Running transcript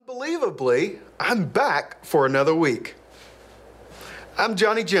Unbelievably, I'm back for another week. I'm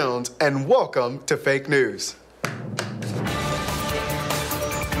Johnny Jones, and welcome to Fake News.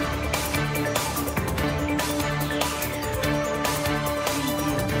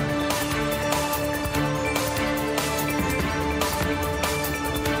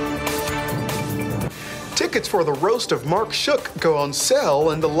 Tickets for the roast of Mark Shook go on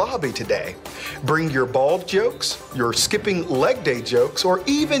sale in the lobby today. Bring your bald jokes, your skipping leg day jokes, or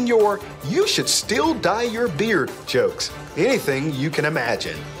even your you should still dye your beard jokes. Anything you can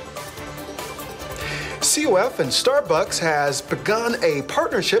imagine. COF and Starbucks has begun a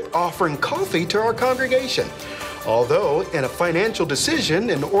partnership offering coffee to our congregation. Although, in a financial decision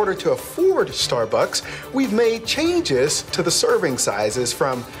in order to afford Starbucks, we've made changes to the serving sizes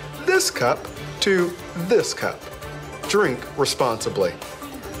from this cup to this cup. Drink responsibly.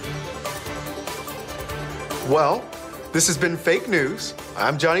 Well, this has been Fake News.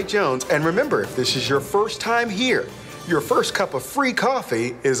 I'm Johnny Jones, and remember, if this is your first time here, your first cup of free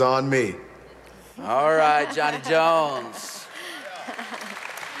coffee is on me. All right, Johnny Jones.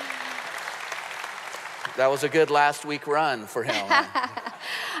 That was a good last week run for him.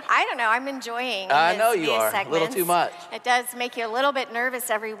 I don't know. I'm enjoying I know you are. segments. A little too much. It does make you a little bit nervous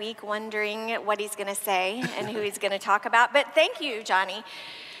every week, wondering what he's going to say and who he's going to talk about. But thank you, Johnny.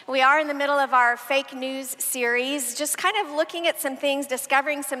 We are in the middle of our fake news series, just kind of looking at some things,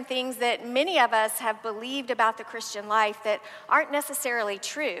 discovering some things that many of us have believed about the Christian life that aren't necessarily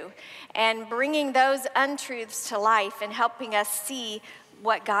true, and bringing those untruths to life and helping us see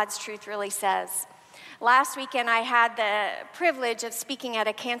what God's truth really says. Last weekend, I had the privilege of speaking at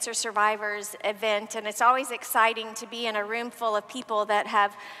a cancer survivors event, and it's always exciting to be in a room full of people that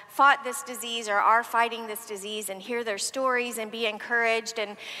have fought this disease or are fighting this disease and hear their stories and be encouraged.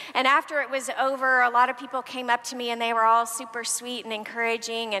 And after it was over, a lot of people came up to me, and they were all super sweet and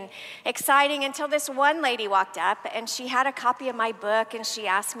encouraging and exciting until this one lady walked up, and she had a copy of my book, and she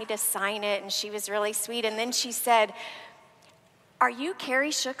asked me to sign it, and she was really sweet. And then she said, "Are you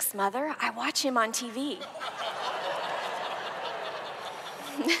Carrie Shook's mother? I watch him on TV."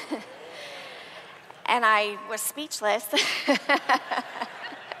 And I was speechless.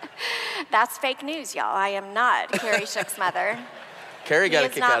 That's fake news, y'all. I am not Carrie Shook's mother. Carrie got a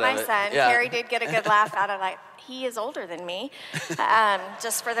kick out of it. He is not my son. Yeah. Carrie did get a good laugh out of it. He is older than me,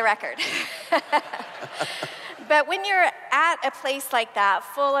 just for the record. But when you're at a place like that,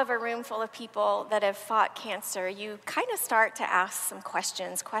 full of a room full of people that have fought cancer, you kind of start to ask some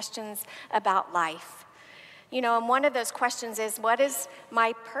questions about life. You know, and one of those questions is, what is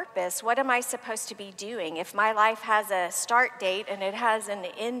my purpose? What am I supposed to be doing? If my life has a start date and it has an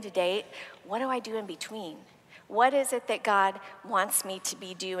end date, what do I do in between? What is it that God wants me to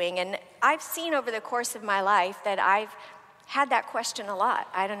be doing? And I've seen over the course of my life that I've had that question a lot.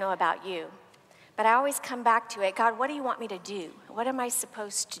 I don't know about you. But I always come back to it. God, what do you want me to do? What am I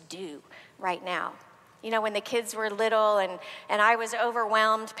supposed to do right now? You know, when the kids were little and I was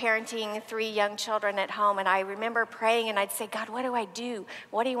overwhelmed parenting 3 young children at home, and I remember praying and I'd say, God, what do I do?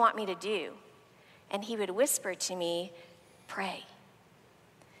 What do you want me to do? And he would whisper to me, pray.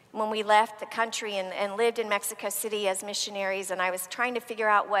 When we left the country and lived in Mexico City as missionaries, and I was trying to figure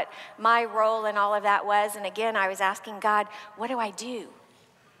out what my role in all of that was, and again, I was asking God, what do I do?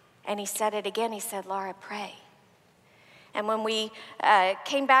 And he said it again. He said, Laura, pray. And when we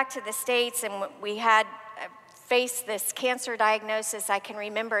came back to the States and we had faced this cancer diagnosis, I can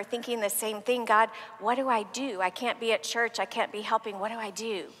remember thinking the same thing. God, what do I do? I can't be at church. I can't be helping. What do I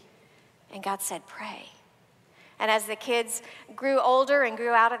do? And God said, pray. And as the kids grew older and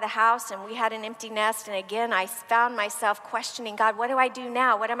grew out of the house and we had an empty nest, and again, I found myself questioning, God, what do I do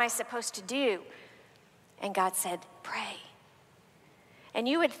now? What am I supposed to do? And God said, pray. And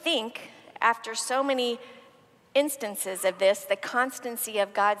you would think, after so many instances of this, the constancy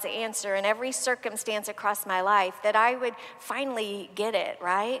of God's answer in every circumstance across my life, that I would finally get it,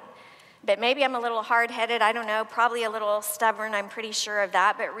 right? But maybe I'm a little hard-headed, I don't know, probably a little stubborn, I'm pretty sure of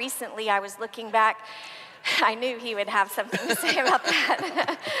that. But recently I was looking back, I knew he would have something to say about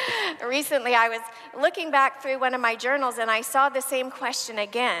that. Recently I was looking back through one of my journals, and I saw the same question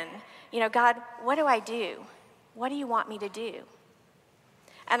again. You know, God, what do I do? What do you want me to do?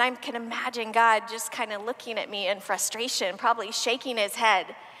 And I can imagine God just kind of looking at me in frustration, probably shaking his head.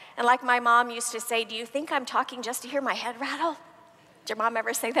 And like my mom used to say, do you think I'm talking just to hear my head rattle? Did your mom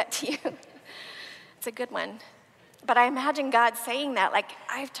ever say that to you? It's a good one. But I imagine God saying that, like,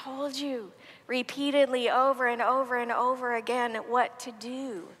 I've told you repeatedly over and over and over again what to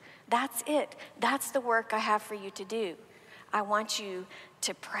do. That's it. That's the work I have for you to do. I want you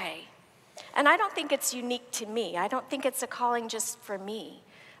to pray. And I don't think it's unique to me. I don't think it's a calling just for me.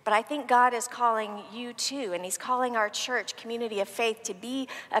 But I think God is calling you too, and he's calling our church, Community of Faith, to be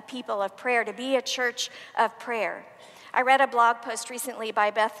a people of prayer, to be a church of prayer. I read a blog post recently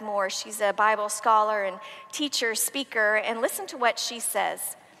by Beth Moore. She's a Bible scholar and teacher, speaker, and listen to what she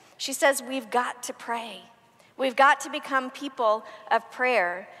says. She says, we've got to pray. We've got to become people of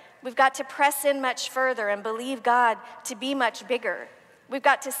prayer. We've got to press in much further and believe God to be much bigger. We've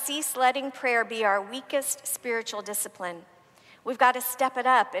got to cease letting prayer be our weakest spiritual discipline. We've got to step it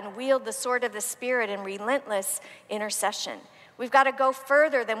up and wield the sword of the Spirit in relentless intercession. We've got to go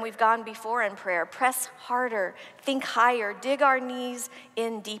further than we've gone before in prayer, press harder, think higher, dig our knees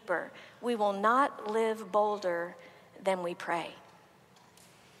in deeper. We will not live bolder than we pray.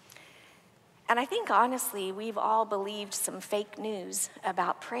 And I think, honestly, we've all believed some fake news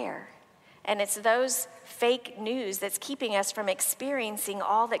about prayer. And it's those fake news that's keeping us from experiencing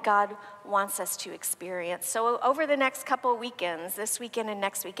all that God wants us to experience. So over the next couple of weekends, this weekend and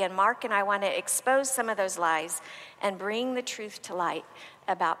next weekend, Mark and I want to expose some of those lies and bring the truth to light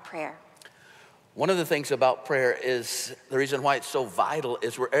about prayer. One of the things about prayer is the reason why it's so vital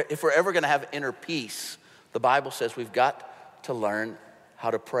is if we're ever going to have inner peace, the Bible says we've got to learn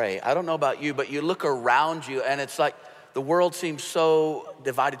how to pray. I don't know about you, but you look around you and it's like the world seems so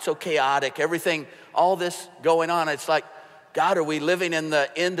divided, so chaotic, everything, all this going on. It's like, God, are we living in the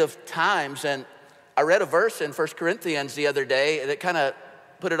end of times? And I read a verse in 1 Corinthians the other day that kind of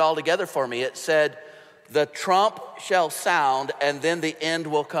put it all together for me. It said, the trump shall sound and then the end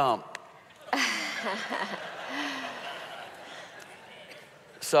will come.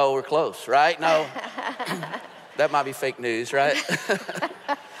 So we're close, right? No, that might be fake news, right?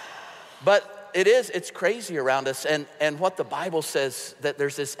 But it's crazy around us. And what the Bible says, that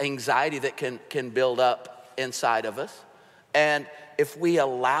there's this anxiety that can build up inside of us. And if we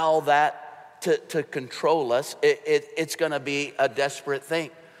allow that to control us, it's going to be a desperate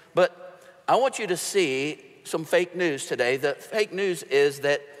thing. But I want you to see some fake news today. The fake news is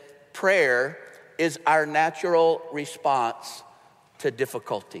that prayer is our natural response to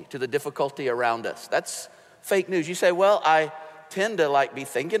difficulty, to the difficulty around us. That's fake news. You say, well, I tend to be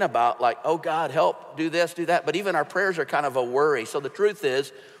thinking about oh God, help, do this, do that. But even our prayers are kind of a worry. So the truth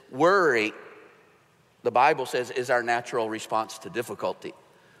is, worry, the Bible says, is our natural response to difficulty.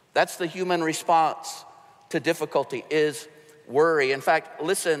 That's the human response to difficulty, is worry. In fact,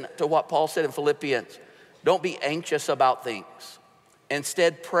 listen to what Paul said in Philippians. Don't be anxious about things.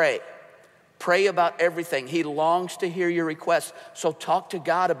 Instead, pray. Pray about everything. He longs to hear your requests. So talk to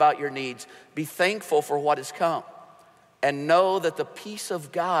God about your needs. Be thankful for what has come. And know that the peace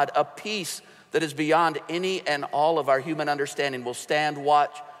of God, a peace that is beyond any and all of our human understanding, will stand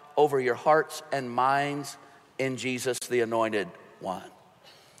watch over your hearts and minds in Jesus, the Anointed One.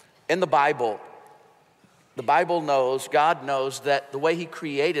 In the Bible knows, God knows that the way He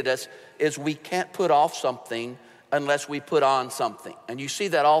created us is we can't put off something unless we put on something. And you see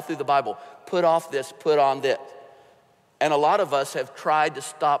that all through the Bible. Put off this, put on this. And a lot of us have tried to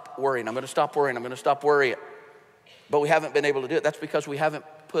stop worrying. I'm going to stop worrying. I'm going to stop worrying. But we haven't been able to do it. That's because we haven't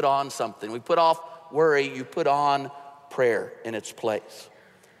put on something. We put off worry. You put on prayer in its place.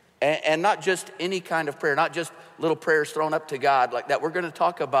 And not just any kind of prayer, not just little prayers thrown up to God like that. We're going to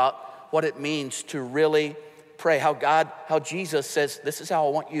talk about what it means to really pray. How Jesus says, this is how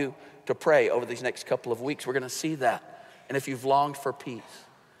I want you to pray over these next couple of weeks. We're going to see that. And if you've longed for peace,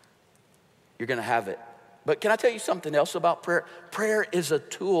 you're going to have it. But can I tell you something else about prayer? Prayer is a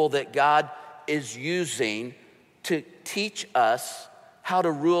tool that God is using to teach us how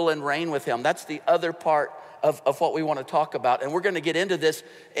to rule and reign with Him. That's the other part of what we want to talk about. And we're going to get into this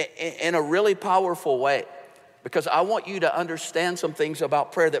in a really powerful way, because I want you to understand some things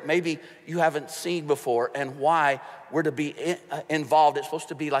about prayer that maybe you haven't seen before and why we're to be involved. It's supposed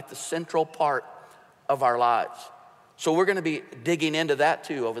to be like the central part of our lives. So we're going to be digging into that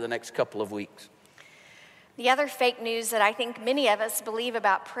too over the next couple of weeks. The other fake news that I think many of us believe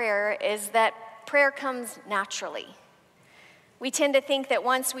about prayer is that prayer comes naturally. We tend to think that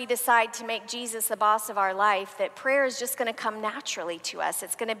once we decide to make Jesus the boss of our life, that prayer is just going to come naturally to us.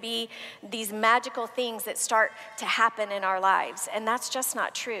 It's going to be these magical things that start to happen in our lives, and that's just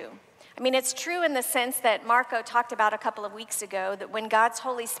not true. I mean, it's true in the sense that Marco talked about a couple of weeks ago, that when God's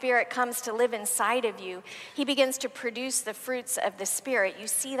Holy Spirit comes to live inside of you, He begins to produce the fruits of the Spirit. You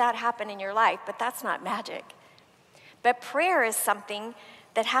see that happen in your life, but that's not magic. But prayer is something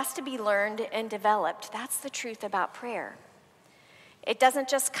that has to be learned and developed. That's the truth about prayer. It doesn't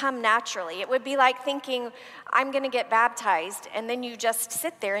just come naturally. It would be like thinking, I'm going to get baptized, and then you just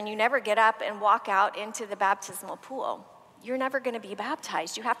sit there and you never get up and walk out into the baptismal pool. you're never going to be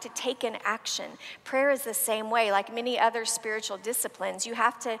baptized. You have to take an action. Prayer is the same way. Like many other spiritual disciplines, you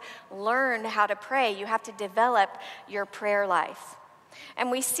have to learn how to pray. You have to develop your prayer life.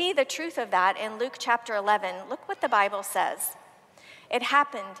 And we see the truth of that in Luke chapter 11. Look what the Bible says. It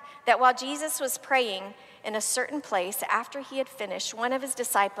happened that while Jesus was praying in a certain place, after he had finished, one of his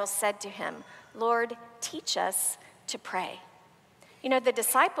disciples said to him, "Lord, teach us to pray." You know, the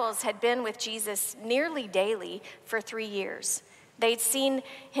disciples had been with Jesus nearly daily for 3 years. They'd seen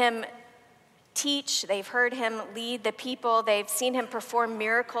him teach, they've heard him lead the people, they've seen him perform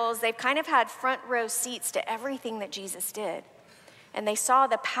miracles, they've kind of had front row seats to everything that Jesus did. And they saw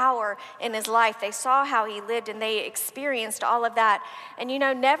the power in his life, they saw how he lived, and they experienced all of that. And you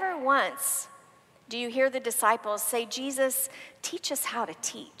know, never once do you hear the disciples say, "Jesus, teach us how to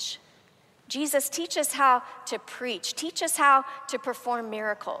teach. Jesus, teach us how to preach. Teach us how to perform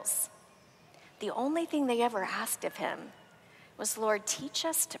miracles." The only thing they ever asked of him was, "Lord, teach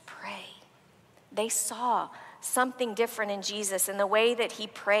us to pray." They saw something different in Jesus in the way that he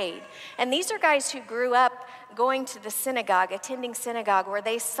prayed. And these are guys who grew up going to the synagogue, attending synagogue, where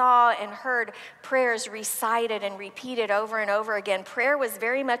they saw and heard prayers recited and repeated over and over again. Prayer was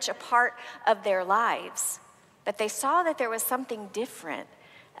very much a part of their lives. But they saw that there was something different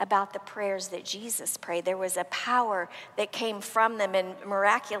about the prayers that Jesus prayed. There was a power that came from them, and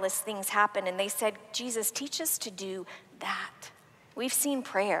miraculous things happened. And they said, "Jesus, teach us to do that. We've seen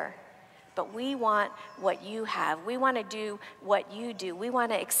prayer, but we want what you have. We want to do what you do. We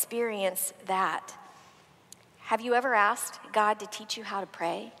want to experience that." Have you ever asked God to teach you how to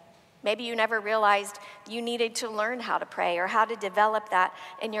pray? Maybe you never realized you needed to learn how to pray or how to develop that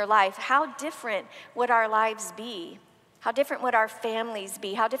in your life. How different would our lives be? How different would our families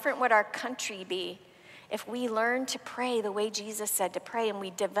be? How different would our country be if we learned to pray the way Jesus said to pray and we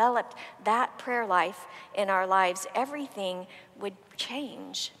developed that prayer life in our lives? Everything would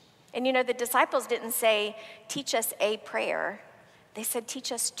change. And you know, the disciples didn't say, "Teach us a prayer." They said,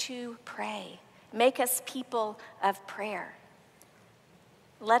 "Teach us to pray. Make us people of prayer."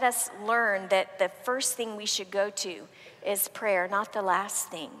 Let us learn that the first thing we should go to is prayer, not the last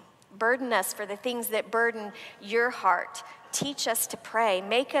thing. Burden us for the things that burden your heart. Teach us to pray.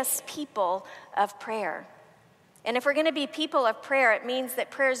 Make us people of prayer. And if we're going to be people of prayer, it means that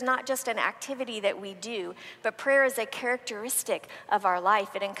prayer is not just an activity that we do, but prayer is a characteristic of our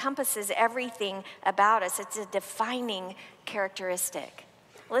life. It encompasses everything about us. It's a defining characteristic.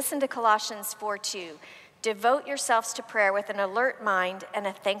 Listen to Colossians 4:2. Devote yourselves to prayer with an alert mind and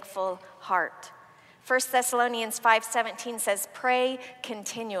a thankful heart. 1 Thessalonians 5:17 says, "Pray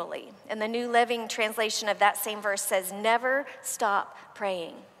continually." And the New Living Translation of that same verse says, "Never stop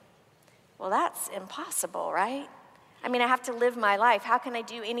praying." Well, that's impossible, right? I mean, I have to live my life. How can I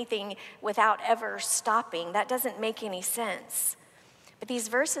do anything without ever stopping? That doesn't make any sense. But these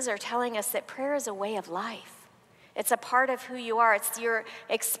verses are telling us that prayer is a way of life. It's a part of who you are. It's your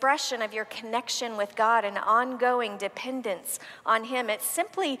expression of your connection with God and ongoing dependence on him. It's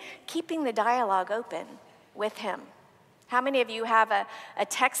simply keeping the dialogue open with him. How many of you have a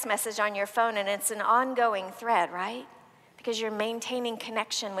text message on your phone and it's an ongoing thread, right? Because you're maintaining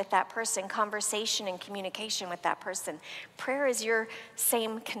connection with that person, conversation and communication with that person. Prayer is your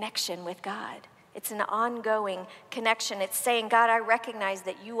same connection with God. It's an ongoing connection. It's saying, "God, I recognize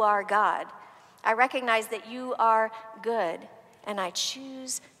that you are God. I recognize that you are good, and I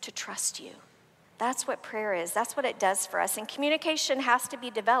choose to trust you." That's what prayer is. That's what it does for us. And communication has to be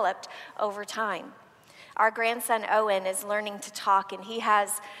developed over time. Our grandson Owen is learning to talk, and he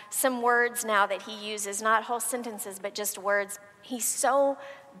has some words now that he uses, not whole sentences, but just words. He so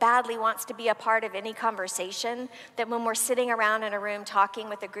badly wants to be a part of any conversation that when we're sitting around in a room talking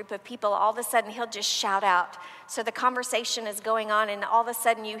with a group of people, all of a sudden he'll just shout out. So the conversation is going on, and all of a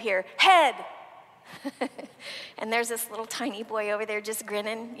sudden you hear, "Head!" And there's this little tiny boy over there just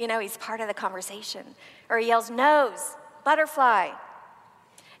grinning. You know, he's part of the conversation. Or he yells, "Nose, butterfly."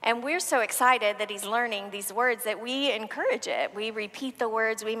 And we're so excited that he's learning these words that we encourage it. We repeat the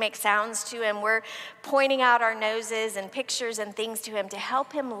words, we make sounds to him. We're pointing out our noses and pictures and things to him to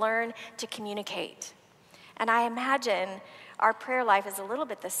help him learn to communicate. And I imagine our prayer life is a little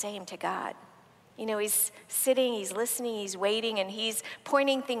bit the same to God. You know, he's sitting, he's listening, he's waiting, and he's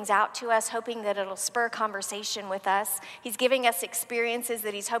pointing things out to us, hoping that it'll spur conversation with us. He's giving us experiences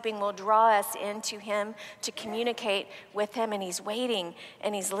that he's hoping will draw us into him to communicate with him, and he's waiting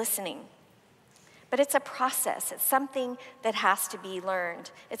and he's listening. But it's a process. It's something that has to be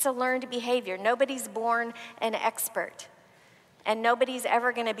learned. It's a learned behavior. Nobody's born an expert, and nobody's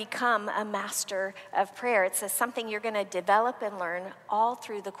ever going to become a master of prayer. It's something you're going to develop and learn all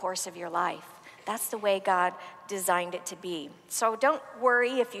through the course of your life. That's the way God designed it to be. So don't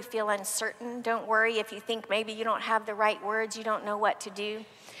worry if you feel uncertain. Don't worry if you think maybe you don't have the right words, you don't know what to do.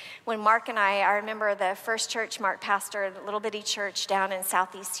 When Mark and I remember the first church Mark pastored, a little bitty church down in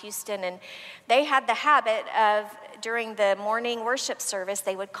Southeast Houston, and they had the habit of, during the morning worship service,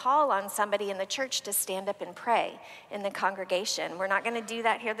 they would call on somebody in the church to stand up and pray in the congregation. We're not going to do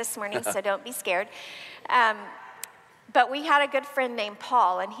that here this morning, so don't be scared. But we had a good friend named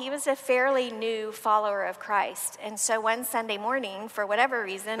Paul, and he was a fairly new follower of Christ. And so one Sunday morning, for whatever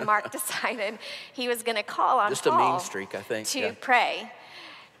reason, Mark decided he was going to call on Just Paul a mean streak, I think. to pray.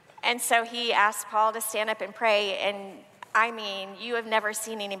 And so he asked Paul to stand up and pray, and I mean, you have never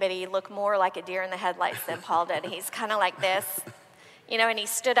seen anybody look more like a deer in the headlights than Paul did. He's kind of like this, and he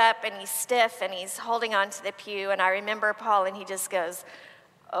stood up, and he's stiff, and he's holding on to the pew, and I remember Paul, and he just goes,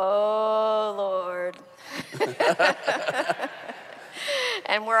 "Oh, Lord."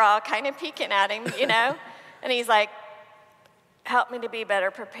 And we're all kind of peeking at him, and he's like, "Help me to be better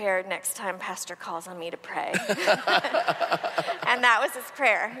prepared next time Pastor calls on me to pray." And that was his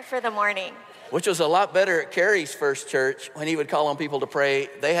prayer for the morning. Which was a lot better at Carrie's first church. When he would call on people to pray,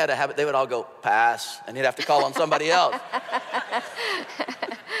 they had a habit, they would all go, "Pass," and he'd have to call on somebody else.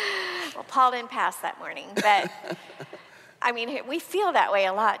 Well, Paul didn't pass that morning, but I mean, we feel that way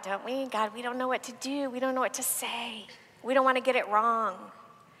a lot, don't we? God, we don't know what to do. We don't know what to say. We don't want to get it wrong.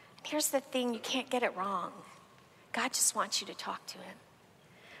 And here's the thing, you can't get it wrong. God just wants you to talk to him.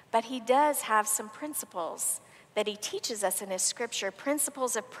 But he does have some principles that he teaches us in his scripture,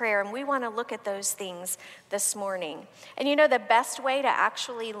 principles of prayer, and we want to look at those things this morning. And the best way to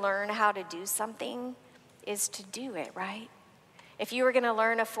actually learn how to do something is to do it, right? If you were going to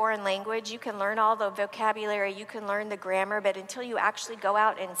learn a foreign language, you can learn all the vocabulary, you can learn the grammar, but until you actually go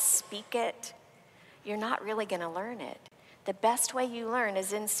out and speak it, you're not really going to learn it. The best way you learn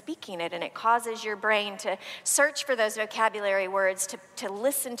is in speaking it, and it causes your brain to search for those vocabulary words, to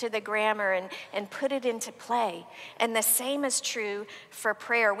listen to the grammar and put it into play. And the same is true for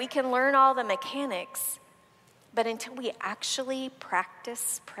prayer. We can learn all the mechanics, but until we actually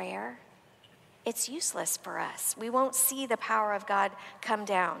practice prayer, it's useless for us. We won't see the power of God come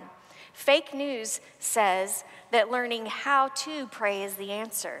down. Fake news says that learning how to pray is the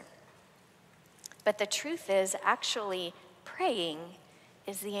answer. But the truth is, actually, praying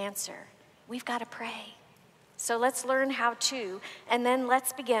is the answer. We've got to pray. So let's learn how to, and then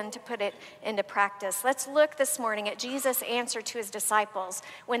let's begin to put it into practice. Let's look this morning at Jesus' answer to his disciples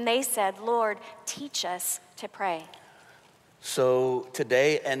when they said, "Lord, teach us to pray." So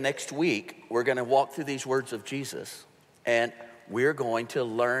today and next week, we're going to walk through these words of Jesus, and we're going to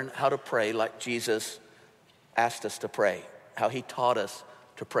learn how to pray like Jesus asked us to pray, how he taught us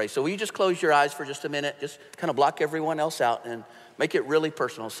to pray. So will you just close your eyes for just a minute? Just kind of block everyone else out and make it really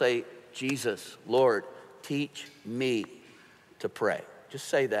personal. Say, "Jesus, Lord, teach me to pray." Just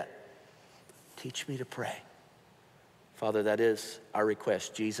say that. Teach me to pray. Father, that is our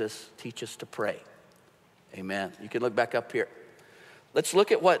request. Jesus, teach us to pray. Amen. You can look back up here. Let's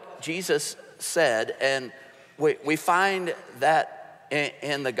look at what Jesus said, and we find that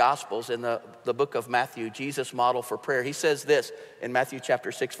in the Gospels, in the book of Matthew, Jesus' model for prayer. He says this in Matthew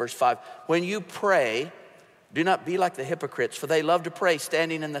chapter 6, verse 5, "When you pray, do not be like the hypocrites, for they love to pray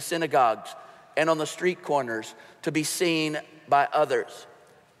standing in the synagogues and on the street corners to be seen by others."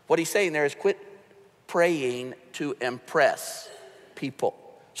 What he's saying there is quit praying to impress people.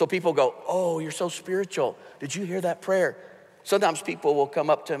 So people go, "Oh, you're so spiritual. Did you hear that prayer?" Sometimes people will come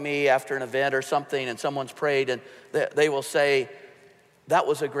up to me after an event or something and someone's prayed and they will say, "That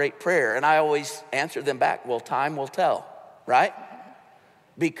was a great prayer." And I always answer them back, "Well, time will tell," right?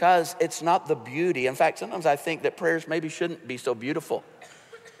 Because it's not the beauty. In fact, sometimes I think that prayers maybe shouldn't be so beautiful.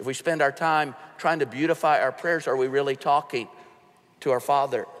 If we spend our time trying to beautify our prayers, are we really talking to our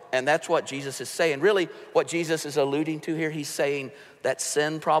Father? And that's what Jesus is saying. Really, what Jesus is alluding to here, he's saying that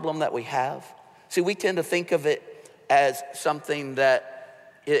sin problem that we have. See, we tend to think of it as something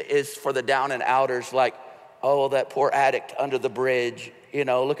that is for the down and outers, like, "Oh, that poor addict under the bridge,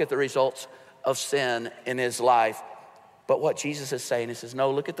 look at the results of sin in his life." But what Jesus is saying, he says,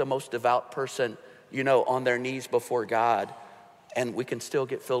 no, look at the most devout person, on their knees before God, and we can still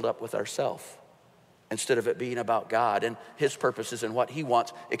get filled up with ourselves. Instead of it being about God and his purposes and what he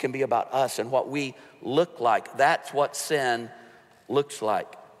wants, it can be about us and what we look like. That's what sin looks like.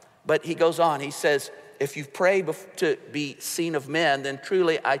 But he goes on, he says, if you pray to be seen of men, then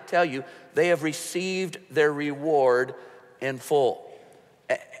truly I tell you, they have received their reward in full.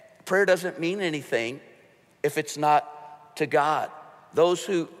 Prayer doesn't mean anything if it's not to God. Those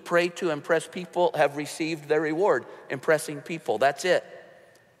who pray to impress people have received their reward, impressing people. That's it.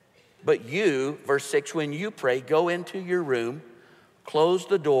 But you, verse 6, when you pray, go into your room, close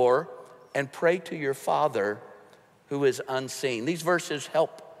the door, and pray to your Father who is unseen. These verses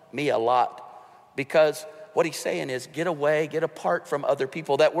help me a lot because what he's saying is get away, get apart from other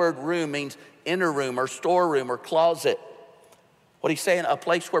people. That word room means inner room or storeroom or closet. What he's saying, a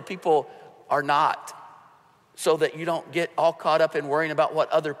place where people are not, so that you don't get all caught up in worrying about what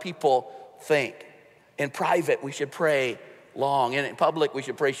other people think. In private, we should pray long, and in public, we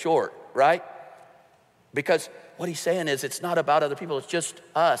should pray short, right? Because what he's saying is it's not about other people, it's just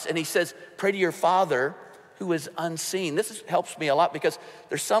us. And he says, pray to your Father who is unseen. Helps me a lot because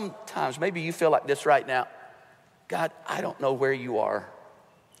there's sometimes, maybe you feel like this right now. God, I don't know where you are.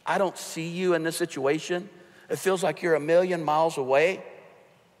 I don't see you in this situation. It feels like you're a million miles away.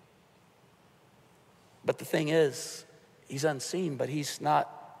 But the thing is, he's unseen, but he's not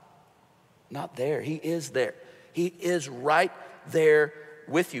there. He is there. He is right there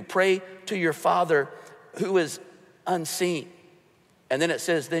with you. Pray to your Father who is unseen. And then it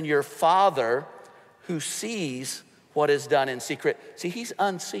says, then your Father who sees what is done in secret. See, he's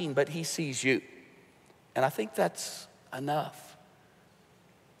unseen, but he sees you. And I think that's enough.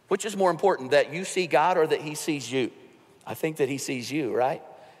 Which is more important, that you see God or that he sees you? I think that he sees you, right?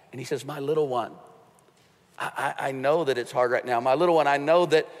 And he says, my little one, I know that it's hard right now. My little one, I know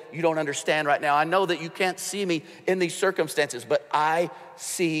that you don't understand right now. I know that you can't see me in these circumstances, but I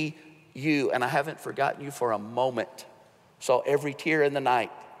see you, and I haven't forgotten you for a moment. So every tear in the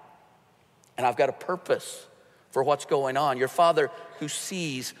night, and I've got a purpose for what's going on. Your Father who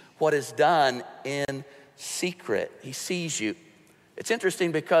sees what is done in secret, he sees you. It's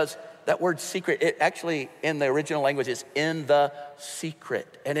interesting because that word secret, it actually in the original language is in the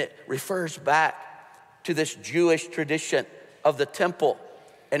secret, and it refers back to this Jewish tradition of the temple.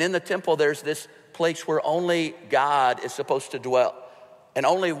 And in the temple, there's this place where only God is supposed to dwell. And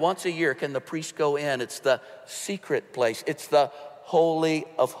only once a year can the priest go in. It's the secret place. It's the Holy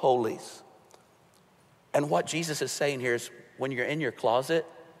of Holies. And what Jesus is saying here is when you're in your closet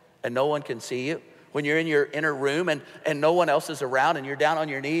and no one can see you, when you're in your inner room and no one else is around and you're down on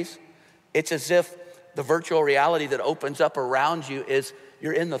your knees, it's as if the virtual reality that opens up around you is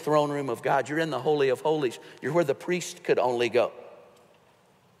you're in the throne room of God. You're in the Holy of Holies. You're where the priest could only go.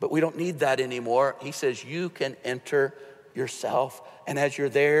 But we don't need that anymore. He says you can enter yourself. And as you're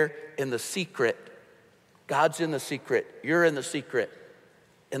there in the secret, God's in the secret. You're in the secret.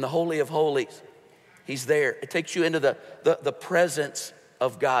 In the Holy of Holies, he's there. It takes you into the presence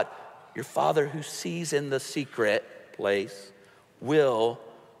of God. Your Father who sees in the secret place will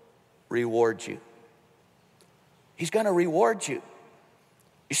reward you. He's going to reward you.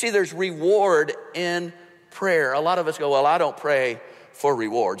 You see, there's reward in prayer. A lot of us go, well, I don't pray for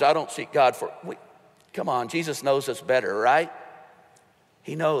rewards. I don't seek God for... Come on, Jesus knows us better, right?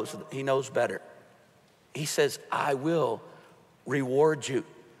 He knows better. He says, I will reward you.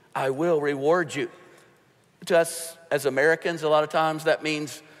 I will reward you. To us as Americans, a lot of times that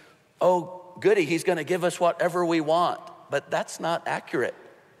means, oh, goody, he's going to give us whatever we want. But that's not accurate.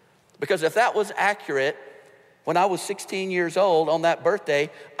 Because if that was accurate, when I was 16 years old on that birthday,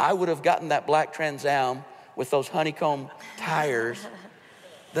 I would have gotten that black Trans Am with those honeycomb tires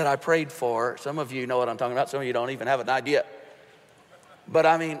that I prayed for. Some of you know what I'm talking about. Some of you don't even have an idea. But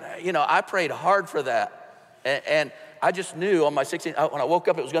I mean, I prayed hard for that. And I just knew on my 16th, when I woke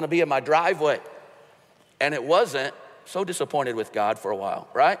up, it was going to be in my driveway. And it wasn't. So disappointed with God for a while,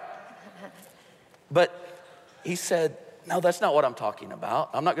 right? But he said, no, that's not what I'm talking about.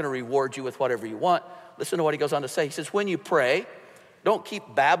 I'm not going to reward you with whatever you want. Listen to what he goes on to say. He says, when you pray, don't keep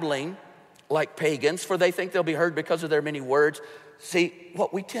babbling like pagans, for they think they'll be heard because of their many words. See,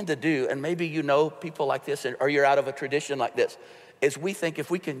 what we tend to do, and maybe you know people like this, or you're out of a tradition like this, is we think if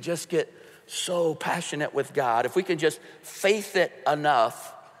we can just get so passionate with God, if we can just faith it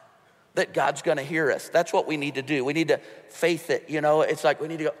enough, that God's going to hear us. That's what we need to do. We need to faith it. It's like we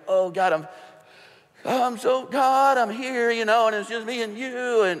need to go, oh, God, God, I'm here, and it's just me and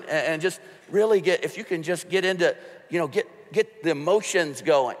you, and just really if you can just get into, get the emotions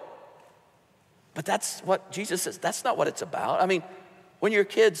going. But that's what Jesus says. That's not what it's about. I mean, when your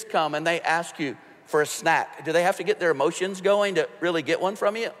kids come and they ask you for a snack, do they have to get their emotions going to really get one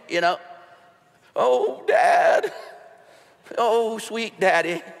from you? Oh, Dad. Oh, sweet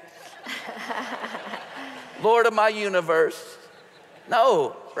Daddy. Lord of my universe.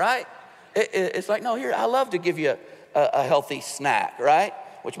 No, right? It's like, no, here, I love to give you a healthy snack, right?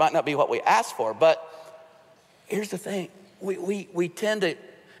 Which might not be what we ask for, but here's the thing. We tend to,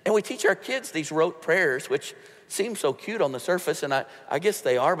 and we teach our kids these rote prayers, which seem so cute on the surface, and I guess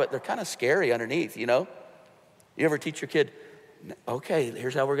they are, but they're kind of scary underneath, You ever teach your kid, Okay,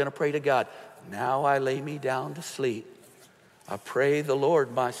 here's how we're going to pray to God. Now I lay me down to sleep. I pray the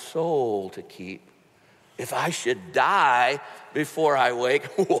Lord my soul to keep. If I should die before I wake,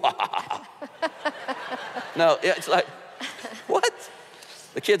 no, it's like, what?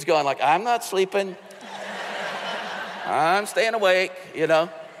 The kid's going like, I'm not sleeping. I'm staying awake, you know.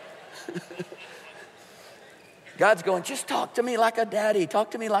 God's going, just talk to me like a daddy.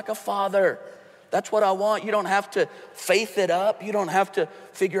 Talk to me like a father. That's what I want. You don't have to faith it up. You don't have to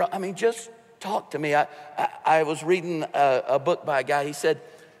figure out. I mean, just talk to me. I was reading a book by a guy. He said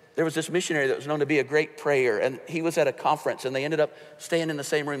there was this missionary that was known to be a great prayer. And he was at a conference. And they ended up staying in the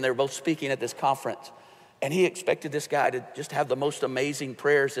same room. They were both speaking at this conference. And he expected this guy to just have the most amazing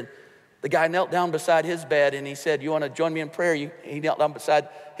prayers. And the guy knelt down beside his bed. And he said, you want to join me in prayer? He knelt down beside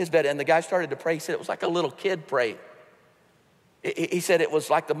his bed. And the guy started to pray. He said it was like a little kid praying. He said it was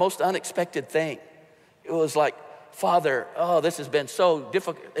like the most unexpected thing. It was like, Father, oh, this has been so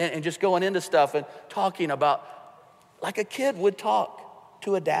difficult. And just going into stuff and talking about like a kid would talk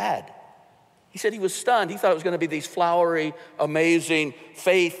to a dad. He said he was stunned. He thought it was going to be these flowery, amazing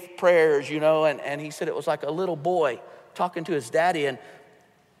faith prayers, you know. And he said it was like a little boy talking to his daddy. And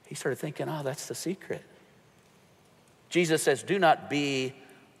he started thinking, oh, that's the secret. Jesus says, do not be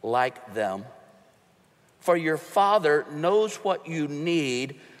like them. For your Father knows what you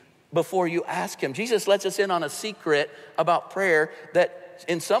need before you ask him. Jesus lets us in on a secret about prayer that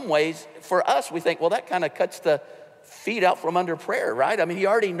in some ways, for us, we think, well, that kind of cuts the feet out from under prayer, right? I mean, he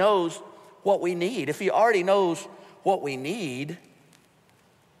already knows what we need. If he already knows what we need,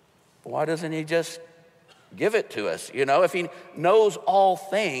 why doesn't he just give it to us? You know, if he knows all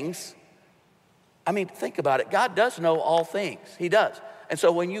things, I mean, think about it. God does know all things. He does. And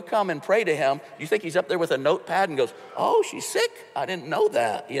so when you come and pray to him, you think he's up there with a notepad and goes, oh, she's sick? I didn't know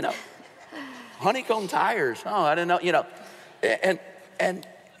that, you know. Honeycomb tires. Oh, I didn't know, you know. And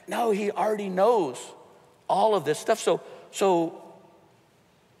no, he already knows all of this stuff. So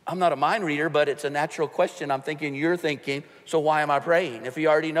I'm not a mind reader, but it's a natural question. I'm thinking you're thinking, so why am I praying? If he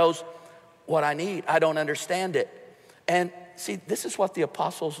already knows what I need, I don't understand it. And see, this is what the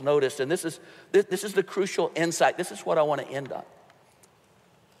apostles noticed, and this is the crucial insight. This is what I want to end on.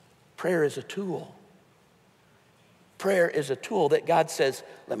 Prayer is a tool. Prayer is a tool that God says,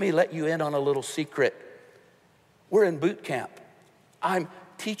 let me let you in on a little secret. We're in boot camp. I'm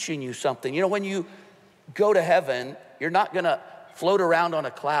teaching you something. You know, when you go to heaven, you're not going to float around on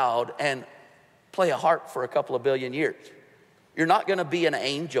a cloud and play a harp for a couple of billion years. You're not going to be an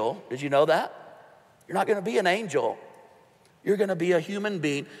angel. Did you know that? You're not going to be an angel. You're going to be a human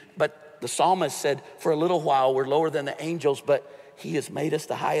being. But the psalmist said, for a little while, we're lower than the angels, but he has made us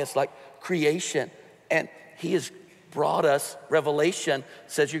the highest, like creation. And he has brought us, Revelation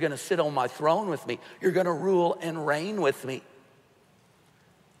says, you're going to sit on my throne with me. You're going to rule and reign with me.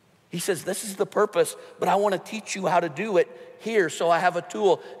 He says, this is the purpose, but I want to teach you how to do it here. So I have a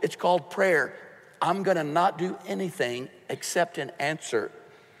tool. It's called prayer. I'm going to not do anything except an answer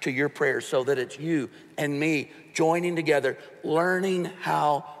to your prayers so that it's you and me joining together, learning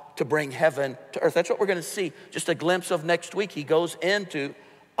how to bring heaven to earth. That's what we're going to see. Just a glimpse of next week. He goes into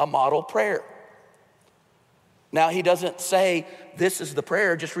a model prayer. Now, he doesn't say, this is the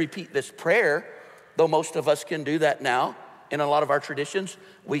prayer, just repeat this prayer, though most of us can do that now. In a lot of our traditions,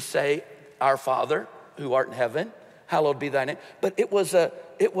 we say, our Father, who art in heaven, hallowed be thy name. But it was a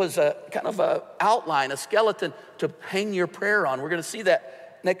kind of a outline, a skeleton to hang your prayer on. We're going to see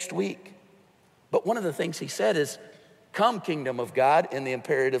that next week. But one of the things he said is, come, kingdom of God, in the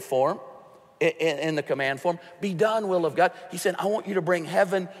imperative form, in the command form. Be done, will of God. He said, I want you to bring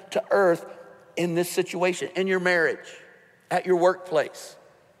heaven to earth in this situation, in your marriage, at your workplace,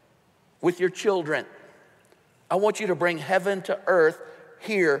 with your children. I want you to bring heaven to earth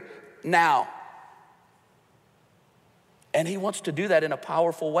here, now. And he wants to do that in a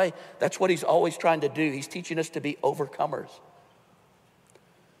powerful way. That's what he's always trying to do. He's teaching us to be overcomers.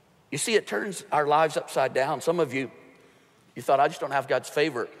 You see, it turns our lives upside down. Some of you thought, I just don't have God's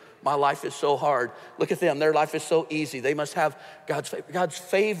favor. My life is so hard. Look at them. Their life is so easy. They must have God's favor. God's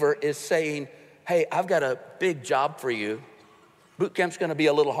favor is saying, hey, I've got a big job for you. Boot camp's going to be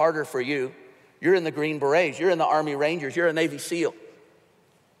a little harder for you. You're in the Green Berets. You're in the Army Rangers. You're a Navy SEAL.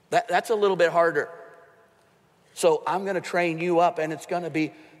 That's a little bit harder. So I'm going to train you up, and it's going to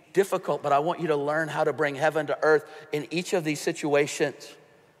be difficult, but I want you to learn how to bring heaven to earth in each of these situations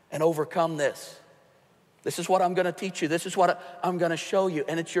and overcome this. This is what I'm going to teach you. This is what I'm going to show you.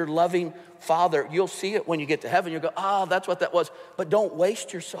 And it's your loving Father. You'll see it when you get to heaven. You'll go, that's what that was. But don't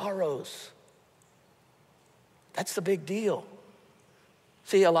waste your sorrows. That's the big deal.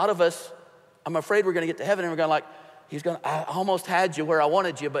 See, a lot of us, I'm afraid we're going to get to heaven and we're going like, I almost had you where I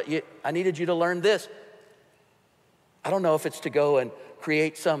wanted you, but I needed you to learn this. I don't know if it's to go and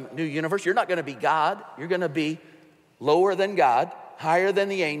create some new universe. You're not going to be God. You're going to be lower than God, higher than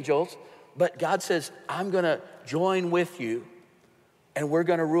the angels. But God says, I'm going to join with you, and we're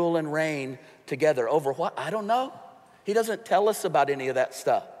going to rule and reign together over what? I don't know. He doesn't tell us about any of that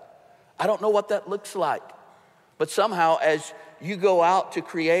stuff. I don't know what that looks like. But somehow, as you go out to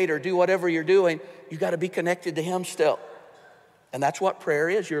create or do whatever you're doing, you got to be connected to him still. And that's what prayer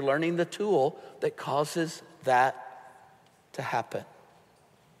is. You're learning the tool that causes that to happen.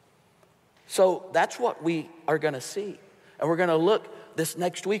 So that's what we are going to see. And we're going to look this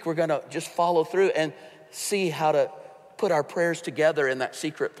next week. We're going to just follow through and see how to put our prayers together in that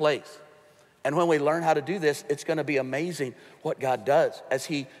secret place. And when we learn how to do this, it's going to be amazing what God does as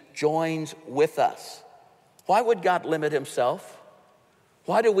he joins with us. Why would God limit himself?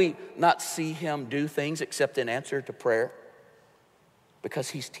 Why do we not see him do things except in answer to prayer? Because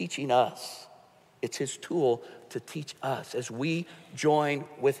he's teaching us. It's his tool to teach us. As we join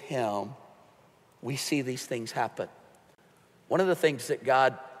with him, we see these things happen. One of the things that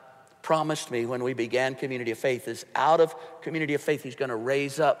God promised me when we began Community of Faith is out of Community of Faith, he's going to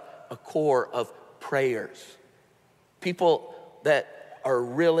raise up a core of prayers. People that are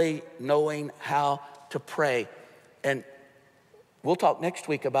really knowing how to pray. And we'll talk next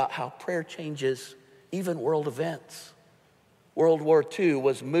week about how prayer changes even world events. World War II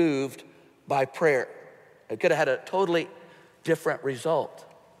was moved by prayer. It could have had a totally different result.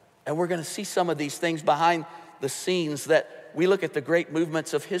 And we're going to see some of these things behind the scenes that we look at the great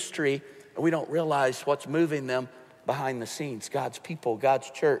movements of history and we don't realize what's moving them behind the scenes. God's people, God's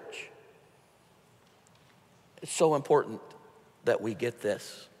church. It's so important that we get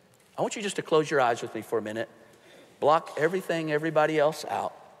this. I want you just to close your eyes with me for a minute. Block everything, everybody else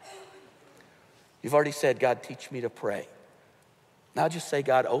out. You've already said, God, teach me to pray. Now just say,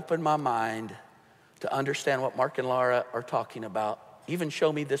 God, open my mind to understand what Mark and Laura are talking about. Even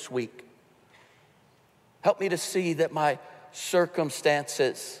show me this week. Help me to see that my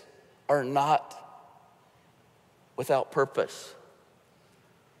circumstances are not without purpose.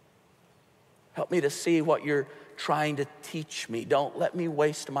 Help me to see what you're trying to teach me. Don't let me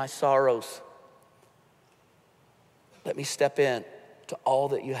waste my sorrows. Let me step in to all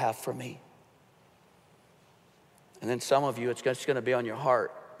that you have for me. And then some of you, it's just going to be on your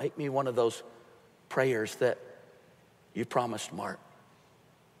heart. Make me one of those prayers that you promised, Mark,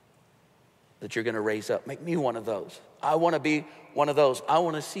 that you're going to raise up. Make me one of those. I want to be one of those. I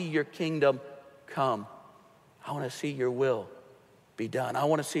want to see your kingdom come. I want to see your will be done. I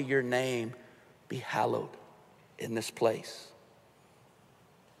want to see your name be hallowed in this place.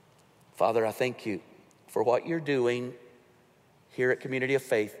 Father, I thank you for what you're doing here at Community of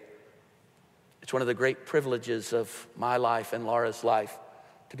Faith. It's one of the great privileges of my life and Laura's life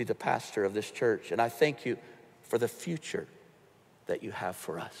to be the pastor of this church. And I thank you for the future that you have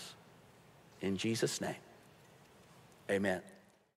for us. In Jesus' name, amen.